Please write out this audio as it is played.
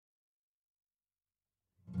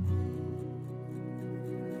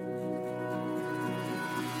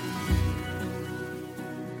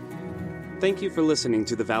Thank you for listening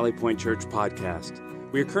to the Valley Point Church podcast.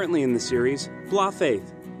 We are currently in the series, Blah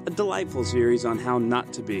Faith, a delightful series on how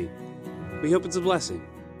not to be. We hope it's a blessing.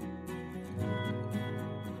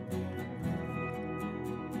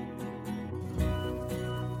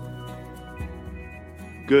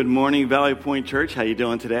 Good morning, Valley Point Church. How you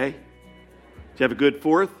doing today? Did you have a good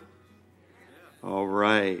 4th? All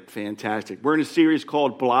right, fantastic. We're in a series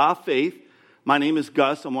called Blah Faith. My name is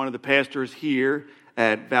Gus. I'm one of the pastors here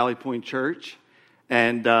at Valley Point Church.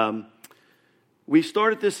 And we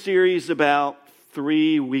started this series about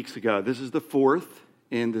 3 weeks ago. This is the 4th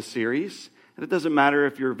in the series. And it doesn't matter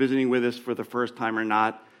if you're visiting with us for the first time or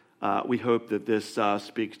not. We hope that this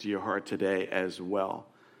speaks to your heart today as well.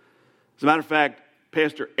 As a matter of fact,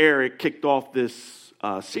 Pastor Eric kicked off this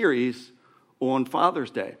series on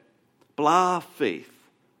Father's Day. Blah faith,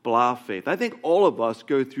 blah faith. I think all of us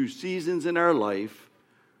go through seasons in our life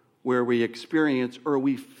where we experience or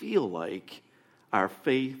we feel like our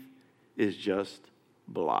faith is just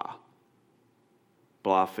blah.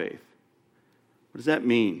 Blah faith. What does that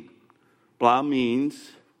mean? Blah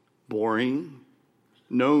means boring,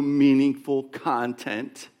 no meaningful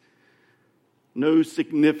content, no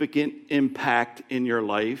significant impact in your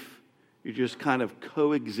life. You're just kind of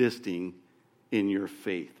coexisting in your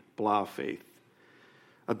faith. Blah faith.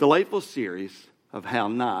 A delightful series of how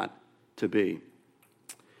not to be.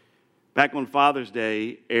 Back on Father's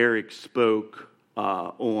Day, Eric spoke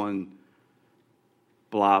on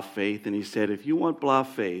blah faith, and he said, if you want blah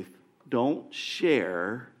faith, don't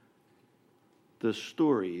share the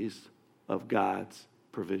stories of God's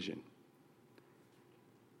provision.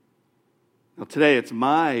 Now, today it's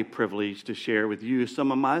my privilege to share with you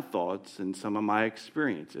some of my thoughts and some of my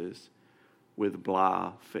experiences with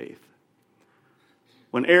blah faith.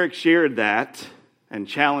 When Eric shared that and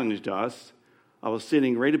challenged us, I was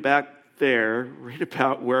sitting right about there, right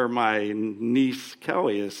about where my niece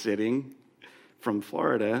Kelly is sitting from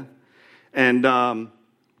Florida, and I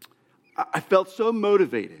felt so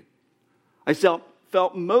motivated. I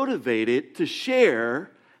felt motivated to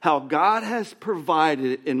share how God has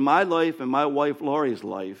provided in my life and my wife Laurie's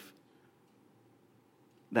life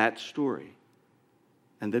that story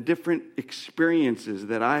and the different experiences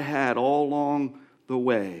that I had all along the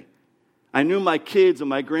way. I knew my kids and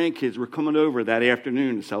my grandkids were coming over that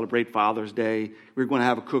afternoon to celebrate Father's Day. We were going to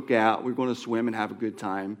have a cookout. We were going to swim and have a good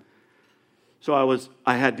time. So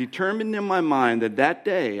I had determined in my mind that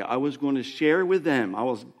day I was going to share with them. I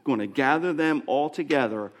was going to gather them all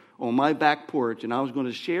together on my back porch, and I was going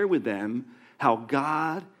to share with them how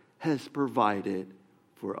God has provided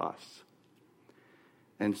for us.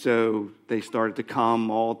 And so they started to come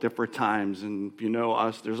all different times, and you know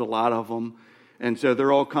us, there's a lot of them. And so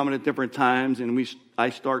they're all coming at different times, and I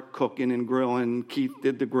start cooking and grilling. Keith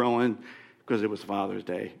did the grilling because it was Father's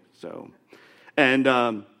Day. So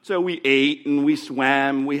we ate and we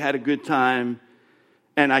swam. We had a good time.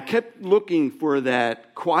 And I kept looking for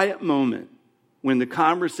that quiet moment when the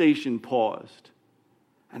conversation paused.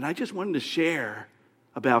 And I just wanted to share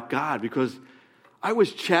about God because I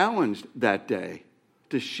was challenged that day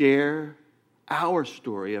to share our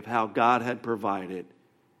story of how God had provided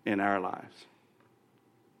in our lives.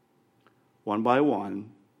 One by one,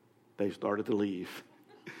 they started to leave.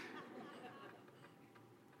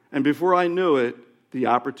 And before I knew it, the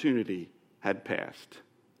opportunity had passed.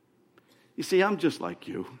 You see, I'm just like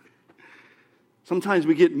you. Sometimes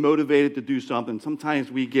we get motivated to do something.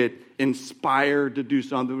 Sometimes we get inspired to do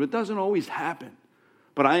something, but it doesn't always happen.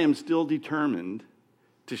 But I am still determined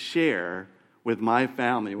to share with my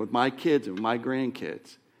family, with my kids and my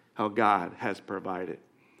grandkids, how God has provided.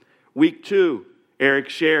 Week 2, Eric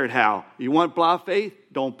shared how you want blah faith,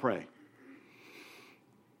 don't pray.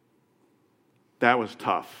 That was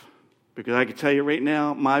tough. Because I can tell you right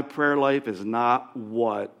now, my prayer life is not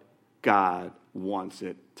what God wants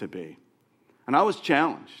it to be. And I was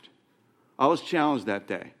challenged. I was challenged that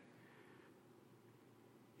day.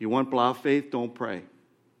 You want blah faith? Don't pray.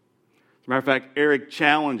 As a matter of fact, Eric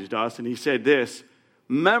challenged us, and he said this,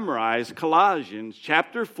 memorize Colossians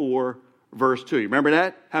chapter 4, verse 2. You remember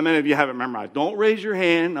that? How many of you have it memorized? Don't raise your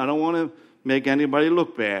hand. I don't want to make anybody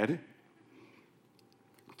look bad. It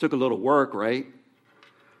took a little work, right?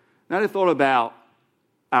 Now I thought about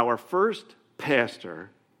our first pastor,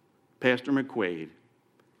 Pastor McQuaid.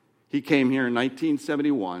 He came here in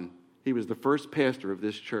 1971. He was the first pastor of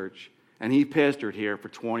this church, and he pastored here for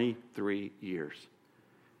 23 years.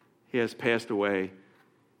 He has passed away.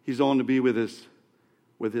 He's on to be with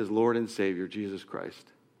his Lord and Savior, Jesus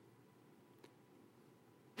Christ.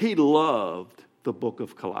 He loved the book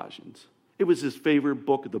of Colossians. It was his favorite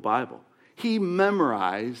book of the Bible. He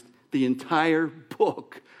memorized the entire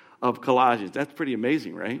book of Colossians. That's pretty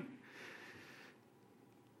amazing, right?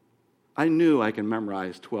 I knew I can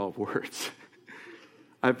memorize 12 words.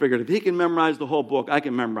 I figured if he can memorize the whole book, I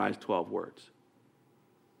can memorize 12 words.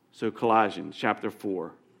 So Colossians chapter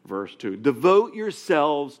 4, verse 2. Devote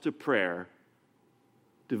yourselves to prayer.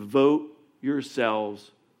 Devote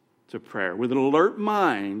yourselves to prayer with an alert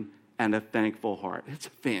mind and a thankful heart. It's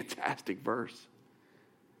a fantastic verse.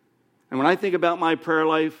 And when I think about my prayer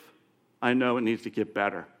life, I know it needs to get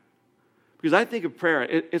better. Because I think of prayer,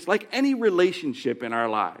 it's like any relationship in our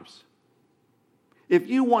lives. If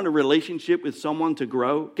you want a relationship with someone to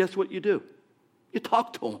grow, guess what you do? You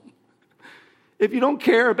talk to them. If you don't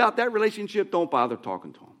care about that relationship, don't bother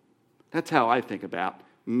talking to them. That's how I think about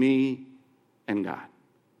me and God.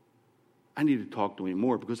 I need to talk to him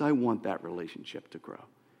more because I want that relationship to grow.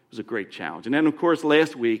 It was a great challenge. And then, of course,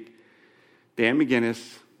 last week, Dan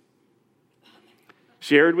McGinnis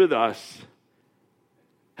shared with us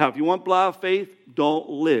how if you want blind faith, don't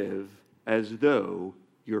live as though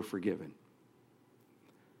you're forgiven.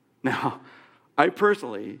 Now, I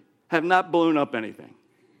personally have not blown up anything.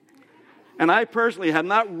 And I personally have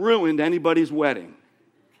not ruined anybody's wedding.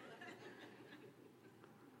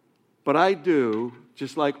 But I do,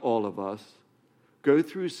 just like all of us, go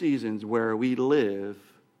through seasons where we live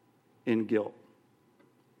in guilt.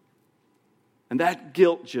 And that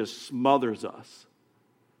guilt just smothers us.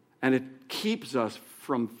 And it keeps us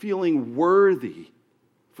from feeling worthy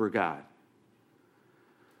for God.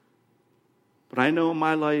 But I know in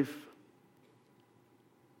my life,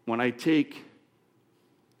 when I take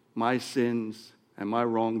my sins and my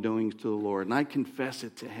wrongdoings to the Lord, and I confess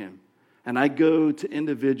it to him, and I go to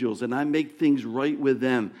individuals and I make things right with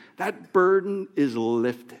them, that burden is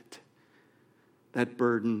lifted. That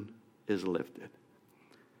burden is lifted.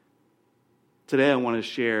 Today I want to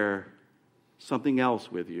share something else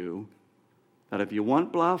with you, that if you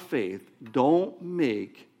want blind faith, don't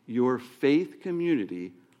make your faith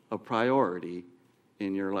community a priority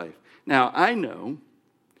in your life. Now, I know,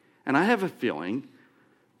 and I have a feeling,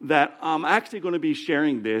 that I'm actually going to be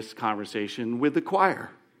sharing this conversation with the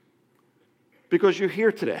choir. Because you're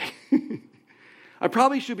here today. I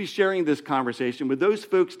probably should be sharing this conversation with those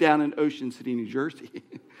folks down in Ocean City, New Jersey,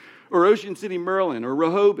 or Ocean City, Maryland, or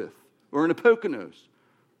Rehoboth, or in the Poconos,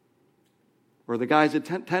 or the guys at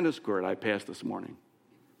tennis court I passed this morning.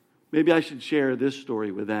 Maybe I should share this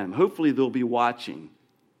story with them. Hopefully they'll be watching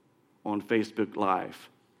on Facebook Live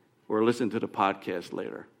or listen to the podcast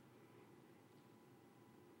later.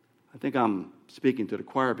 I think I'm speaking to the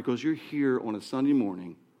choir because you're here on a Sunday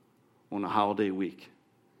morning on a holiday week.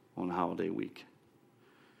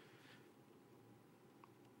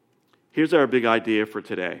 Here's our big idea for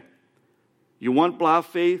today. You want blind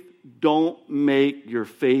faith? Don't make your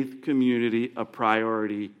faith community a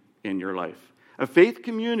priority in your life. A faith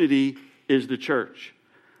community is the church.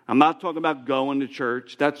 I'm not talking about going to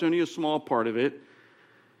church. That's only a small part of it.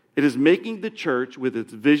 It is making the church with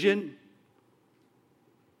its vision,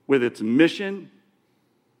 with its mission,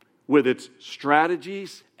 with its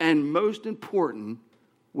strategies, and most important,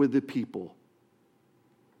 with the people,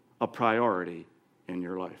 a priority in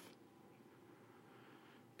your life.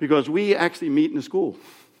 Because we actually meet in a school.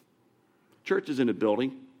 Church is in a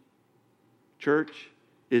building. Church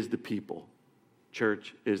is the people.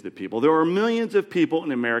 Church is the people. There are millions of people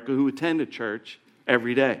in America who attend a church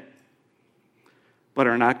every day, but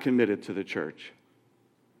are not committed to the church.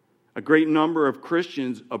 A great number of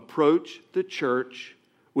Christians approach the church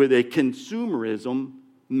with a consumerism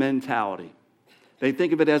mentality. They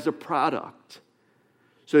think of it as a product.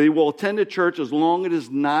 So they will attend a church as long as it is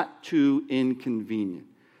not too inconvenient.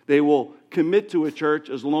 They will commit to a church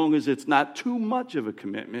as long as it's not too much of a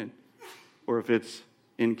commitment or if it's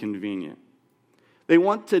inconvenient. They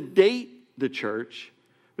want to date the church,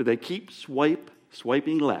 but they keep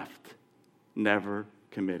swiping left, never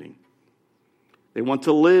committing. They want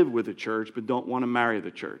to live with the church, but don't want to marry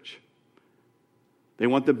the church. They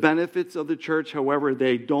want the benefits of the church, however,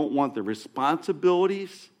 they don't want the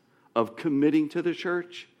responsibilities of committing to the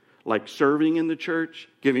church, like serving in the church,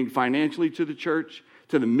 giving financially to the church,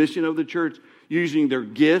 to the mission of the church, using their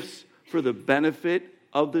gifts for the benefit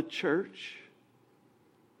of the church.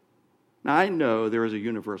 Now, I know there is a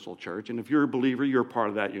universal church, and if you're a believer, you're part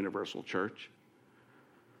of that universal church.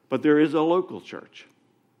 But there is a local church.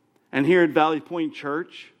 And here at Valley Point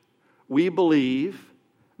Church, we believe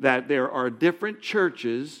that there are different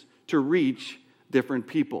churches to reach different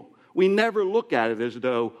people. We never look at it as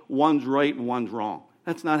though one's right and one's wrong.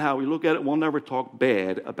 That's not how we look at it. We'll never talk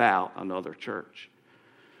bad about another church.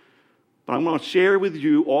 But I'm going to share with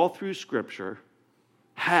you all through Scripture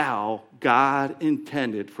how God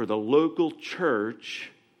intended for the local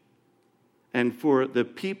church and for the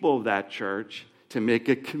people of that church to make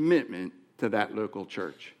a commitment to that local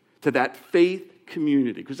church, to that faith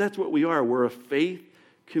community, because that's what we are. We're a faith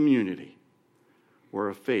community. We're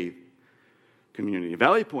a faith community.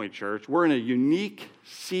 Valley Point Church, we're in a unique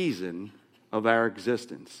season of our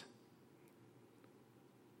existence.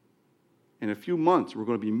 In a few months, we're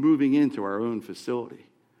going to be moving into our own facility.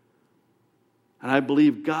 And I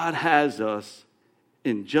believe God has us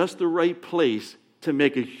in just the right place to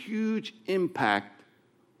make a huge impact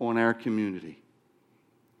on our community.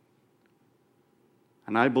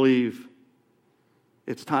 And I believe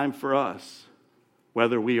it's time for us,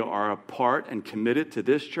 whether we are a part and committed to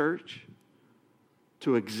this church,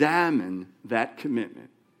 to examine that commitment,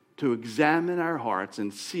 to examine our hearts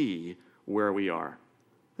and see where we are.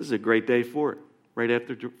 This is a great day for it, right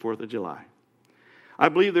after 4th of July. I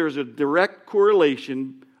believe there is a direct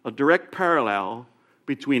correlation, a direct parallel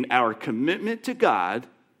between our commitment to God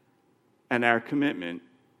and our commitment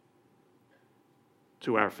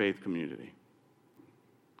to our faith community.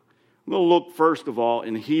 I'm going to look first of all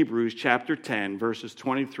in Hebrews chapter 10, verses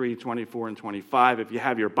 23, 24, and 25. If you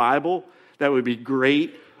have your Bible, that would be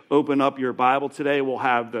great. Open up your Bible today. We'll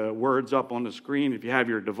have the words up on the screen. If you have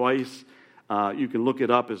your device, you can look it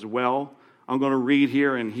up as well. I'm going to read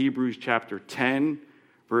here in Hebrews chapter 10,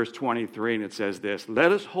 verse 23, and it says this: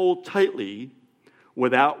 "Let us hold tightly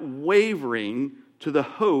without wavering to the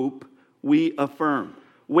hope we affirm."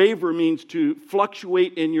 Waver means to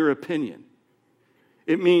fluctuate in your opinion.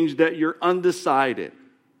 It means that you're undecided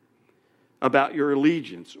about your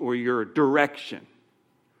allegiance or your direction.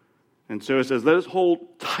 And so it says, let us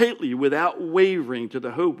hold tightly without wavering to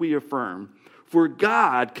the hope we affirm, for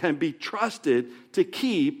God can be trusted to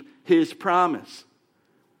keep his promise.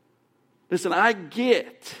 Listen, I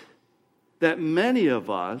get that many of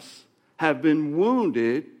us have been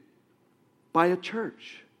wounded by a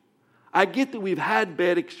church. I get that we've had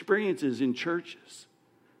bad experiences in churches.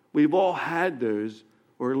 We've all had those,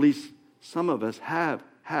 or at least some of us have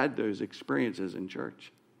had those experiences in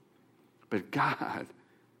church. But God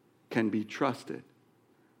can be trusted.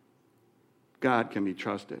 God can be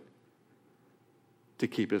trusted to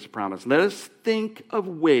keep his promise. Let us think of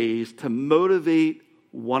ways to motivate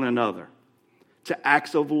one another to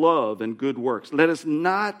acts of love and good works. Let us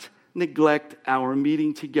not neglect our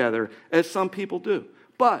meeting together as some people do,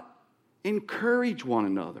 but encourage one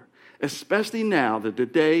another, especially now that the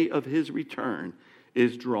day of his return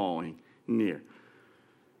is drawing near.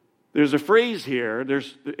 There's a phrase here,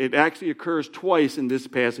 it actually occurs twice in this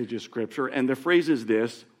passage of Scripture, and the phrase is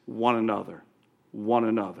this: one another, one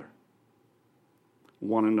another,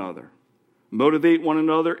 one another. Motivate one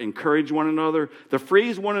another, encourage one another. The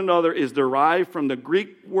phrase one another is derived from the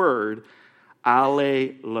Greek word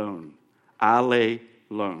allelon. Allelon.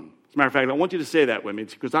 As a matter of fact, I want you to say that with me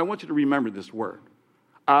because I want you to remember this word.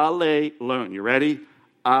 Allelon. You ready?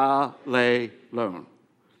 Allelon.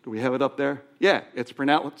 Do we have it up there? Yeah, it's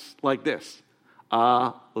pronounced like this.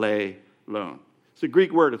 Allelon. It's a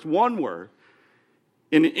Greek word. It's one word.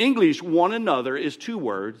 In English, one another is two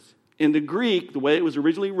words. In the Greek, the way it was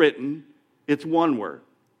originally written, it's one word.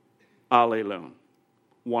 Allelon.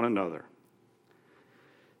 One another.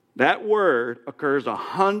 That word occurs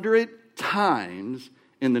 100 times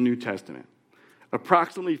in the New Testament.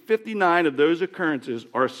 Approximately 59 of those occurrences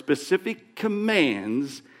are specific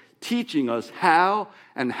commands teaching us how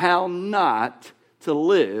and how not to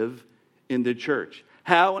live in the church.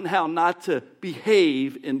 How and how not to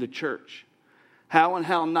behave in the church. How and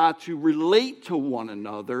how not to relate to one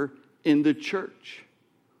another in the church.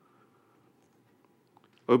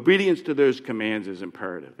 Obedience to those commands is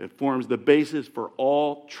imperative. It forms the basis for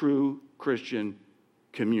all true Christian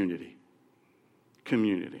community.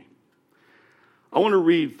 I want to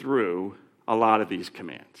read through a lot of these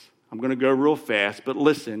commands. I'm going to go real fast, but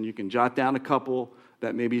listen, you can jot down a couple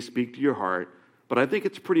that maybe speak to your heart, but I think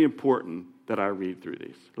it's pretty important that I read through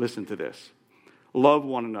these. Listen to this. Love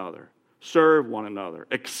one another, serve one another,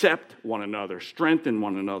 accept one another, strengthen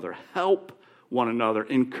one another, help one another,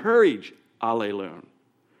 encourage allelon,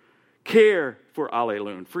 care for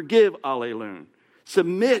allelon, forgive allelon,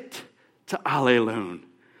 submit to allelon,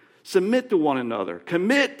 submit to one another,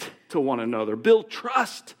 commit to one another, build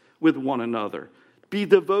trust with one another, be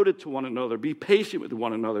devoted to one another, be patient with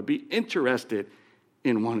one another, be interested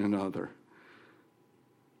in one another,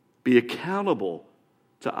 be accountable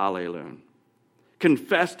to allelon,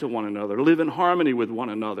 confess to one another, live in harmony with one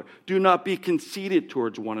another, do not be conceited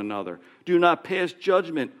towards one another, do not pass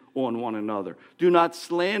judgment on one another, do not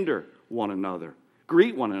slander one another,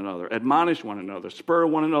 greet one another, admonish one another, spur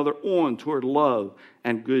one another on toward love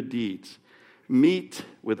and good deeds, meet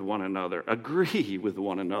with one another, agree with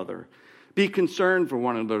one another, Be concerned for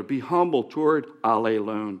one another. Be humble toward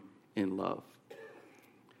allelon in love.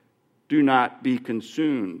 Do not be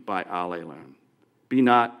consumed by allelon. Do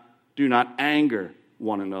not anger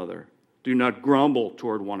one another. Do not grumble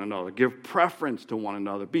toward one another. Give preference to one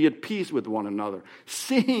another. Be at peace with one another.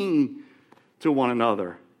 Sing to one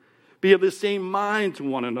another. Be of the same mind to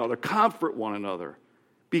one another. Comfort one another.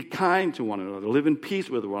 Be kind to one another. Live in peace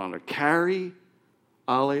with one another. Carry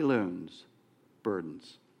allelon's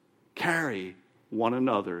burdens. Carry one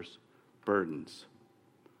another's burdens.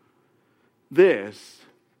 This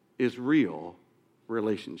is real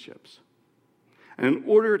relationships. And in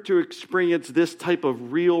order to experience this type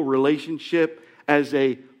of real relationship as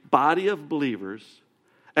a body of believers,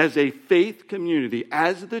 as a faith community,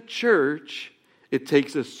 as the church, it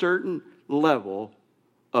takes a certain level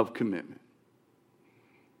of commitment.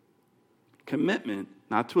 Commitment,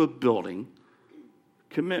 not to a building,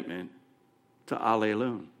 commitment to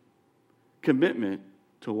allelon. Commitment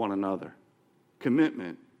to one another.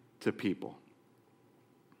 Commitment to people.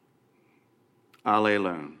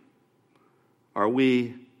 Allelon. Are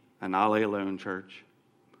we an allelon church?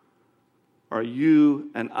 Are you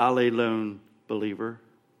an allelon believer?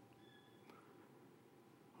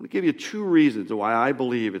 I'm going to give you 2 reasons why I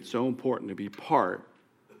believe it's so important to be part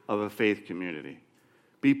of a faith community.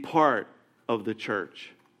 Be part of the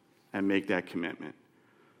church and make that commitment.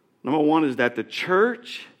 Number 1 is that the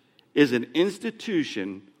church is an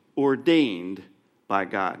institution ordained by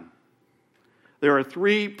God. There are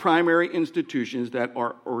 3 primary institutions that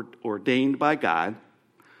are ordained by God: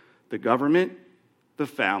 the government, the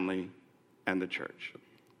family, and the church.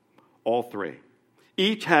 All 3.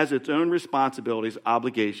 Each has its own responsibilities,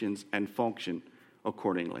 obligations, and function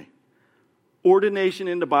accordingly. Ordination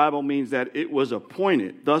in the Bible means that it was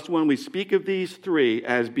appointed. Thus, when we speak of these 3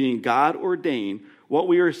 as being God ordained, what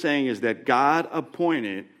we are saying is that God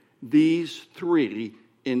appointed these 3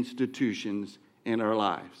 institutions in our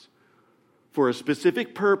lives. For a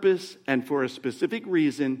specific purpose and for a specific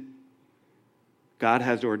reason, God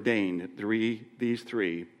has ordained these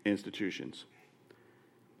 3 institutions.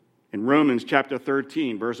 In Romans chapter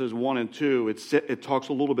 13, verses 1 and 2, it talks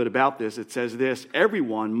a little bit about this. It says this: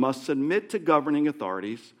 everyone must submit to governing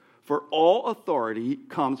authorities, for all authority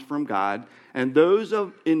comes from God, and those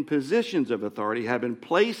in positions of authority have been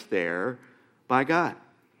placed there by God.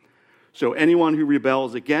 So anyone who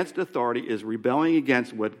rebels against authority is rebelling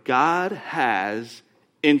against what God has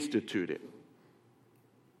instituted,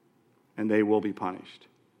 and they will be punished.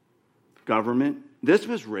 Government, this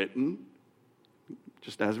was written,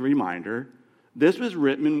 just as a reminder, this was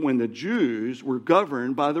written when the Jews were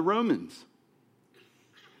governed by the Romans.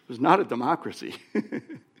 It was not a democracy.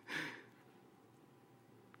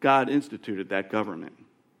 God instituted that government.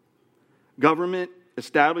 Government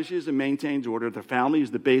establishes and maintains order. The family is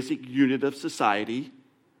the basic unit of society.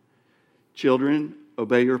 Children,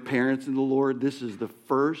 obey your parents in the Lord. This is the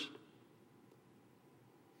first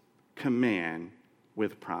command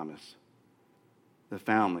with promise. The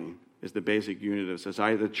family is the basic unit of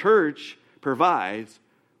society. The church provides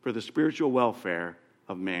for the spiritual welfare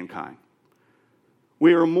of mankind.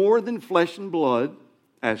 We are more than flesh and blood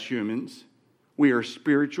as humans. We are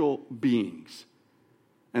spiritual beings.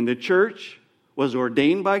 And the church was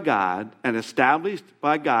ordained by God and established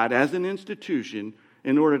by God as an institution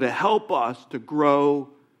in order to help us to grow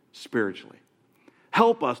spiritually.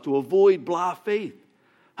 Help us to avoid blah faith.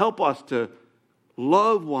 Help us to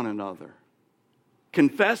love one another.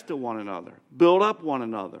 Confess to one another. Build up one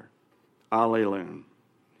another. Allelon.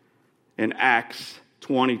 In Acts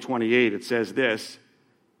 20:28, it says this.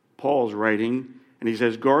 Paul's writing, and he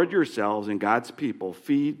says, guard yourselves and God's people.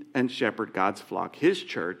 Feed and shepherd God's flock. His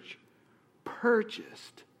church,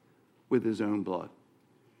 purchased with his own blood.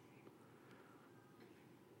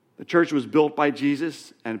 The church was built by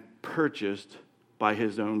Jesus and purchased by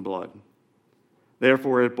his own blood.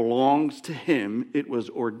 Therefore, it belongs to him. It was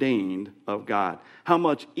ordained of God. How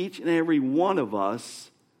much each and every one of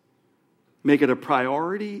us make it a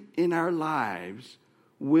priority in our lives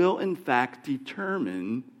will, in fact,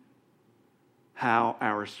 determine how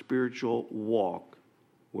our spiritual walk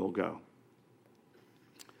will go.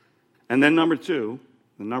 And then the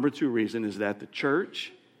number two reason is that the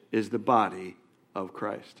church is the body of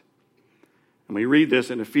Christ. And we read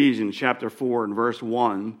this in Ephesians chapter 4 and verse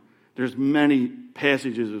 1. There's many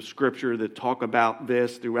passages of Scripture that talk about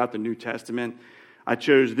this throughout the New Testament. I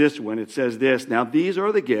chose this one. It says this: now these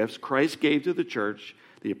are the gifts Christ gave to the church,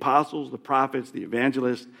 the apostles, the prophets, the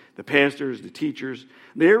evangelists, the pastors, the teachers.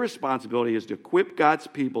 Their responsibility is to equip God's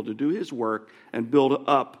people to do his work and build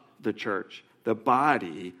up the church, the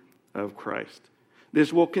body of Christ.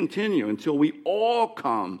 This will continue until we all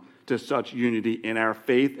come to such unity in our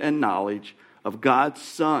faith and knowledge of God's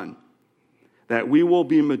Son, that we will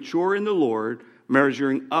be mature in the Lord,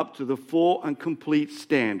 measuring up to the full and complete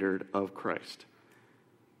standard of Christ.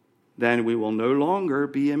 Then we will no longer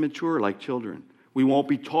be immature like children. We won't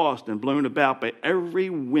be tossed and blown about by every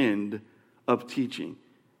wind of teaching.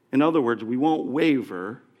 In other words, we won't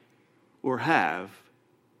waver or have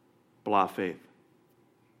blah faith.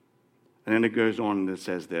 And then it goes on and it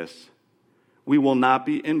says this: we will not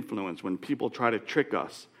be influenced when people try to trick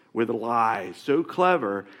us with lies so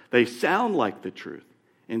clever they sound like the truth.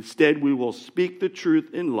 Instead, we will speak the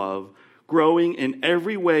truth in love, growing in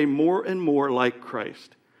every way more and more like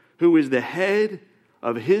Christ, who is the head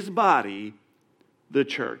of his body, the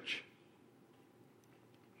church.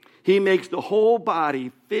 He makes the whole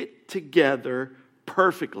body fit together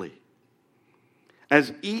perfectly,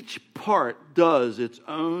 as each part does its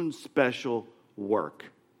own special work.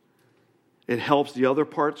 It helps the other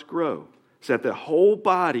parts grow, so that the whole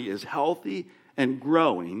body is healthy and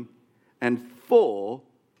growing and full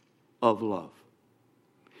of love.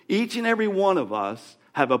 Each and every one of us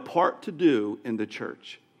have a part to do in the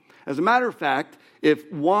church. As a matter of fact,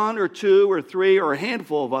 if one or two or three or a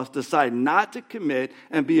handful of us decide not to commit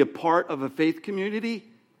and be a part of a faith community,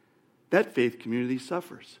 that faith community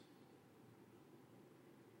suffers.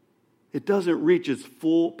 It doesn't reach its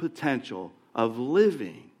full potential of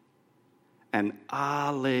living an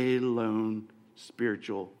alone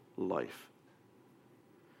spiritual life.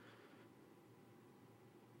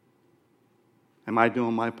 Am I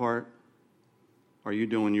doing my part? Are you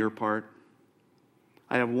doing your part?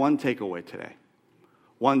 I have one takeaway today.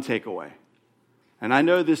 One takeaway. And I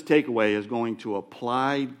know this takeaway is going to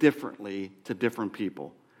apply differently to different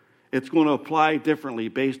people. It's going to apply differently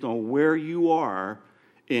based on where you are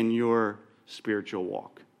in your spiritual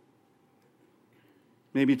walk.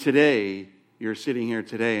 Maybe today, you're sitting here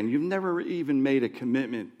today and you've never even made a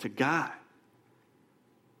commitment to God.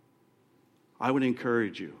 I would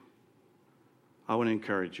encourage you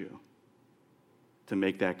to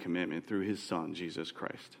make that commitment through his Son, Jesus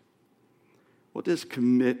Christ. What does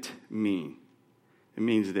commit mean? It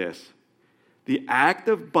means this: the act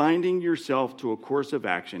of binding yourself to a course of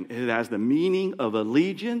action. It has the meaning of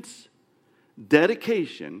allegiance,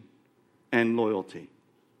 dedication, and loyalty.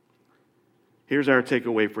 Here's our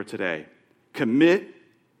takeaway for today. Commit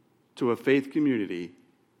to a faith community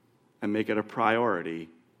and make it a priority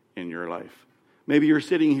in your life. Maybe you're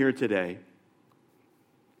sitting here today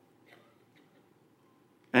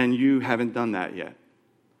and you haven't done that yet.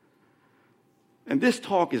 And this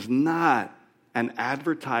talk is not an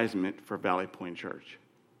advertisement for Valley Point Church.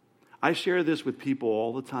 I share this with people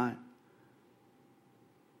all the time.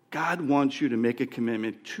 God wants you to make a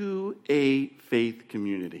commitment to a faith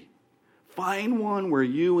community. Find one where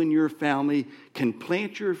you and your family can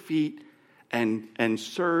plant your feet and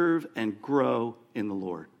serve and grow in the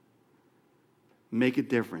Lord. Make a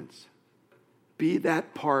difference. Be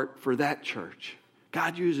that part for that church.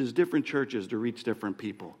 God uses different churches to reach different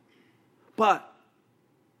people. But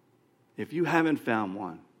if you haven't found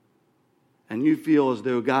one and you feel as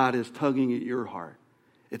though God is tugging at your heart,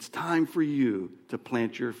 it's time for you to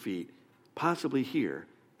plant your feet, possibly here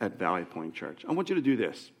at Valley Point Church. I want you to do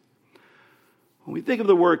this. When we think of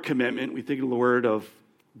the word commitment, we think of the word of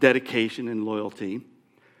dedication and loyalty.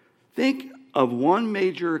 Think of one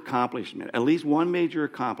major accomplishment, at least one major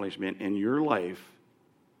accomplishment in your life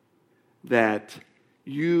that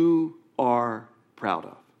you are proud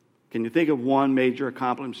of. Can you think of one major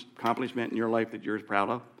accomplishment in your life that you're proud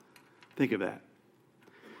of? Think of that.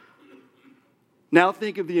 Now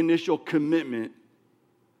think of the initial commitment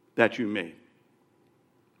that you made.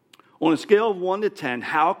 On a scale of 1 to 10,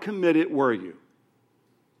 how committed were you?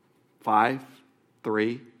 5,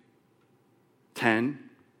 3, 10?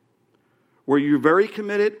 Were you very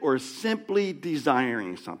committed or simply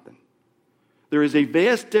desiring something? There is a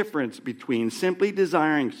vast difference between simply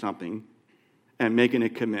desiring something and making a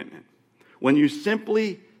commitment. When you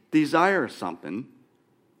simply desire something,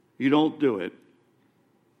 you don't do it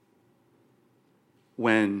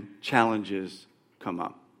when challenges come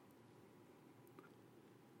up.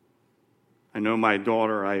 I know my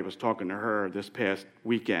daughter, I was talking to her this past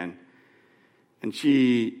weekend, and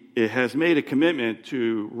she has made a commitment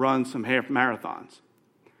to run some half marathons.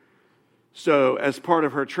 So as part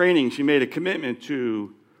of her training, she made a commitment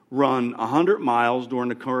to run 100 miles during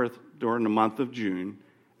the month of June,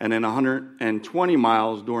 and then 120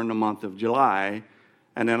 miles during the month of July,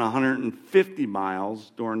 and then 150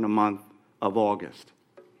 miles during the month of August.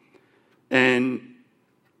 And,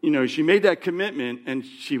 she made that commitment, and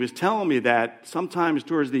she was telling me that sometimes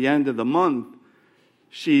towards the end of the month,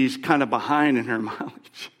 she's kind of behind in her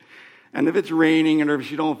mileage. And if it's raining, or if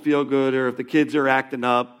she don't feel good, or if the kids are acting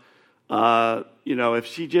up, if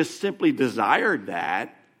she just simply desired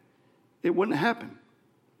that, it wouldn't happen.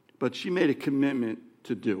 But she made a commitment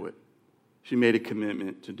to do it. She made a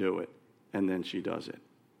commitment to do it, and then she does it.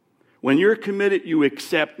 When you're committed, you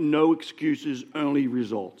accept no excuses, only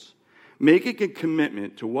results. Making a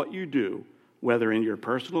commitment to what you do, whether in your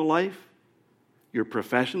personal life, your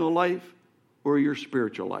professional life, or your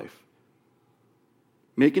spiritual life.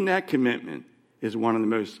 Making that commitment is one of the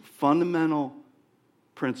most fundamental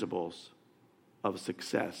principles of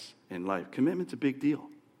success in life. Commitment's a big deal.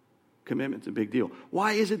 Commitment's a big deal.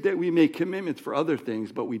 Why is it that we make commitments for other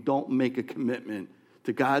things, but we don't make a commitment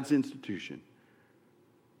to God's institution,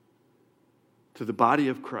 to the body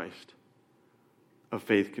of Christ, of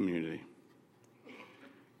Faith Community?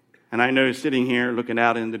 And I know, sitting here looking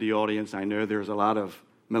out into the audience, I know there's a lot of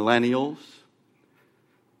millennials,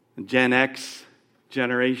 Gen X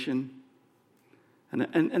generation,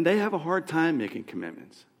 and they have a hard time making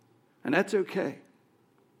commitments. And that's okay.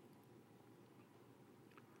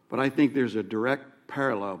 But I think there's a direct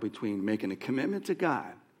parallel between making a commitment to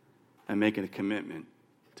God and making a commitment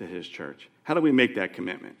to His church. How do we make that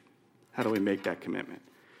commitment? How do we make that commitment?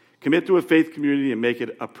 Commit to a faith community and make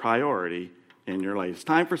it a priority in your life. It's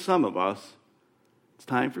time for some of us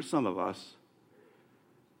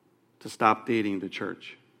to stop dating the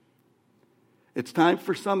church. It's time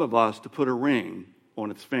for some of us to put a ring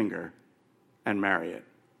on its finger and marry it.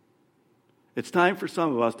 It's time for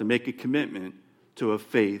some of us to make a commitment to a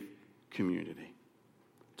faith community.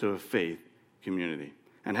 To a faith community.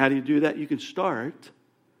 And how do you do that? You can start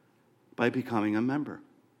by becoming a member.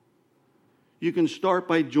 You can start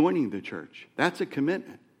by joining the church. That's a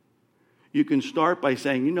commitment. You can start by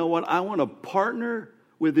saying, you know what, I want to partner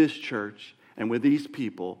with this church and with these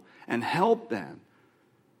people and help them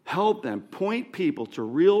point people to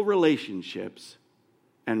real relationships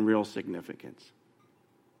and real significance.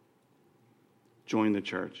 Join the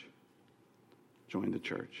church. Join the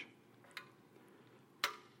church.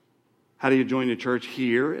 How do you join the church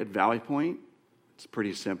here at Valley Point? It's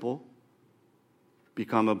pretty simple.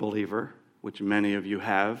 Become a believer, which many of you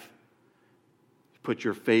have. Put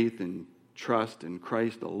your faith and trust in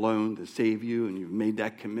Christ alone to save you, and you've made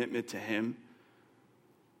that commitment to Him.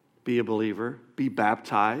 Be a believer. Be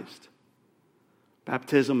baptized.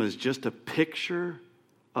 Baptism is just a picture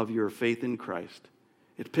of your faith in Christ.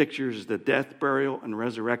 It pictures the death, burial, and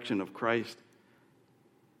resurrection of Christ.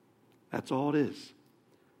 That's all it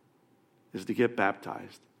is to get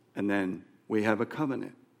baptized. And then we have a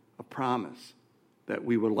covenant, a promise that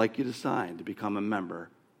we would like you to sign to become a member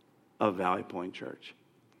of Valley Point Church.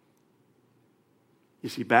 You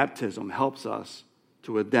see, baptism helps us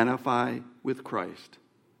to identify with Christ.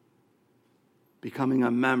 Becoming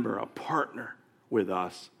a member, a partner with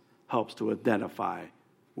us, helps to identify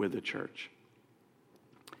with the church.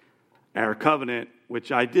 Our covenant,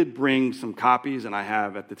 which I did bring some copies, and I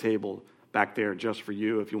have at the table back there just for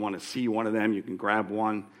you. If you want to see one of them, you can grab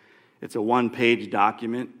one. It's a one-page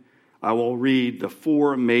document. I will read the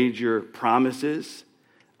 4 major promises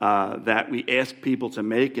that we ask people to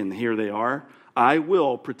make, and here they are. I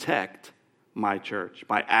will protect my church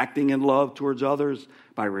by acting in love towards others,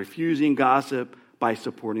 by refusing gossip, by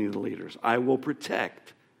supporting the leaders. I will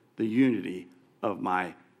protect the unity of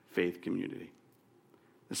my faith community.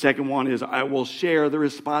 The second one is I will share the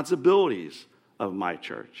responsibilities of my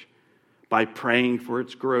church by praying for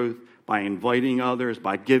its growth, by inviting others,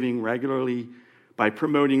 by giving regularly, by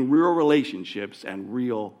promoting real relationships and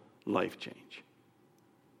real life change.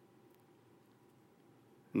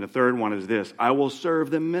 And the third one is this: I will serve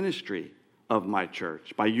the ministry of my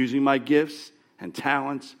church by using my gifts and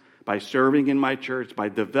talents, by serving in my church, by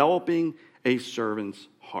developing a servant's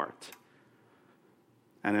heart.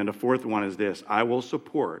 And then the fourth one is this: I will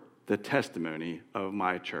support the testimony of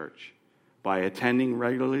my church by attending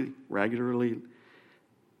regularly,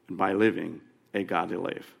 and by living a godly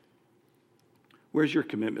life. Where's your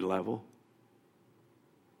commitment level?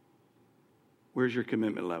 Where's your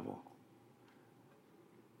commitment level?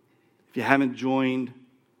 If you haven't joined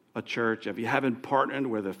a church, if you haven't partnered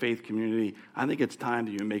with a faith community, I think it's time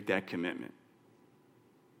that you make that commitment.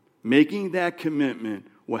 Making that commitment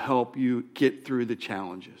will help you get through the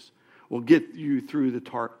challenges, will get you through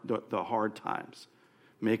the hard times.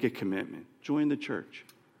 Make a commitment. Join the church.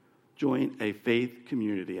 Join a faith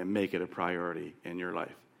community and make it a priority in your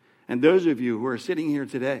life. And those of you who are sitting here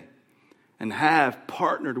today and have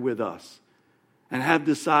partnered with us and have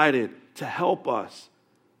decided to help us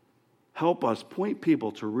point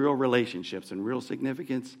people to real relationships and real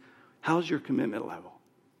significance, how's your commitment level?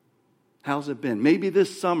 How's it been? Maybe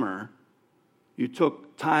this summer You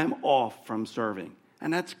took time off from serving.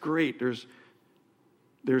 And that's great.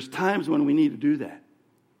 There's times when we need to do that.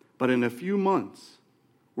 But in a few months,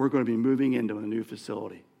 we're going to be moving into a new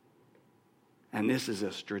facility. And this is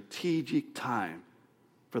a strategic time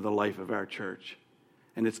for the life of our church.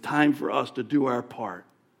 And it's time for us to do our part.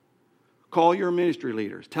 Call your ministry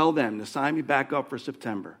leaders. Tell them to sign me back up for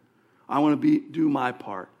September. I want to do my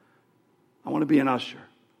part. I want to be an usher.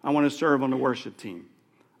 I want to serve on the worship team.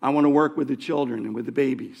 I want to work with the children and with the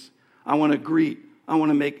babies. I want to greet. I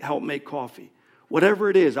want to help make coffee. Whatever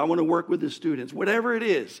it is, I want to work with the students. Whatever it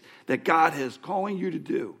is that God is calling you to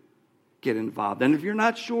do, get involved. And if you're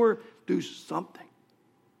not sure, do something.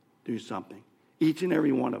 Do something. Each and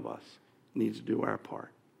every one of us needs to do our part.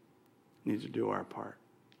 Needs to do our part.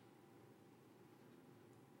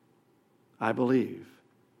 I believe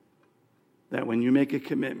that when you make a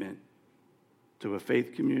commitment to a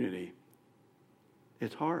faith community,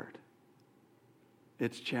 it's hard.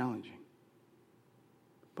 It's challenging.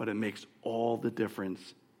 But it makes all the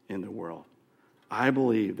difference in the world. I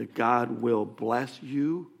believe that God will bless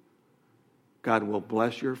you, God will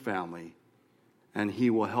bless your family, and He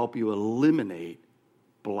will help you eliminate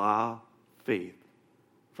blah faith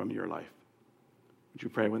from your life. Would you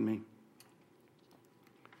pray with me?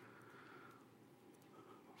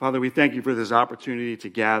 Father, we thank you for this opportunity to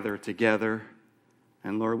gather together.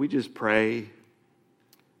 And Lord, we just pray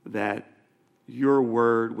that your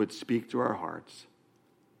word would speak to our hearts.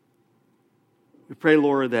 We pray,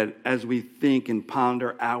 Lord, that as we think and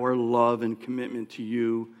ponder our love and commitment to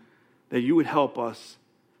you, that you would help us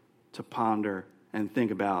to ponder and think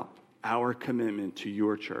about our commitment to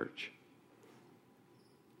your church.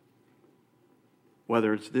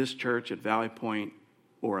 Whether it's this church at Valley Point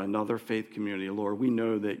or another faith community, Lord, we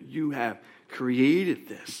know that you have created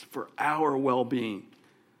this for our well-being.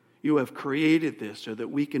 You have created this so that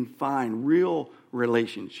we can find real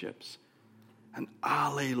relationships, an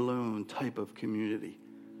alone type of community,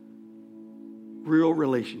 real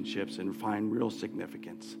relationships, and find real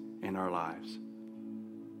significance in our lives.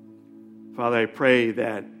 Father, I pray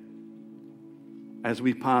that as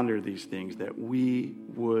we ponder these things, that we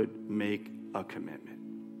would make a commitment.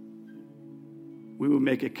 We would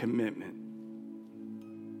make a commitment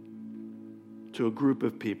to a group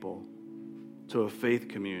of people, to a faith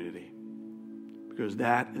community, because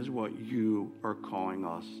that is what you are calling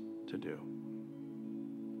us to do.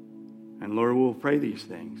 And Lord, we'll pray these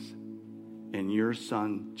things in your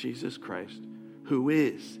Son, Jesus Christ, who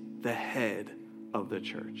is the head of the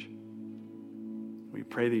church. We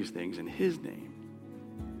pray these things in his name.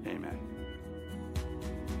 Amen.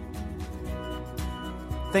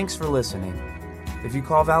 Thanks for listening. If you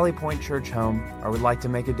call Valley Point Church home or would like to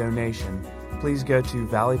make a donation, please go to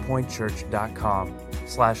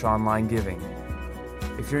valleypointchurch.com/online giving.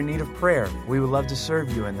 If you're in need of prayer, we would love to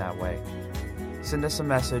serve you in that way. Send us a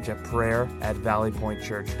message at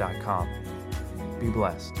prayer@valleypointchurch.com. Be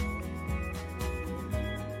blessed.